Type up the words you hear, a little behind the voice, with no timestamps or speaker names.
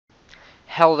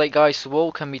Hello there guys,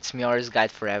 welcome, it's me RS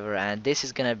Guide Forever, and this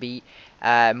is gonna be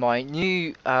my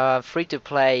new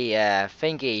free-to-play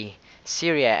thingy,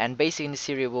 Serie, and basically in the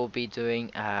Serie we'll be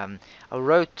doing a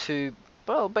road to,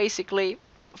 well, basically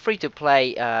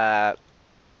free-to-play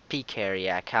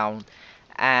Pker account,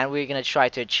 and we're gonna try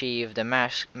to achieve the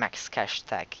max cash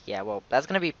tag. Yeah, well, that's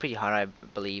gonna be pretty hard, I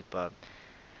believe, but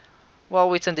well,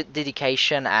 with some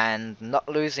dedication and not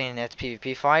losing at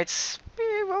PvP fights,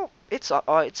 well,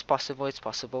 it's possible, it's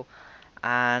possible.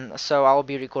 And so I'll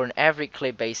be recording every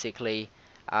clip basically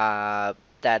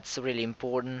that's really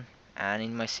important and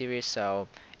in my series, so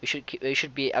you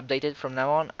should be updated from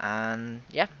now on. And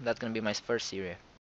yeah, that's gonna be my first series.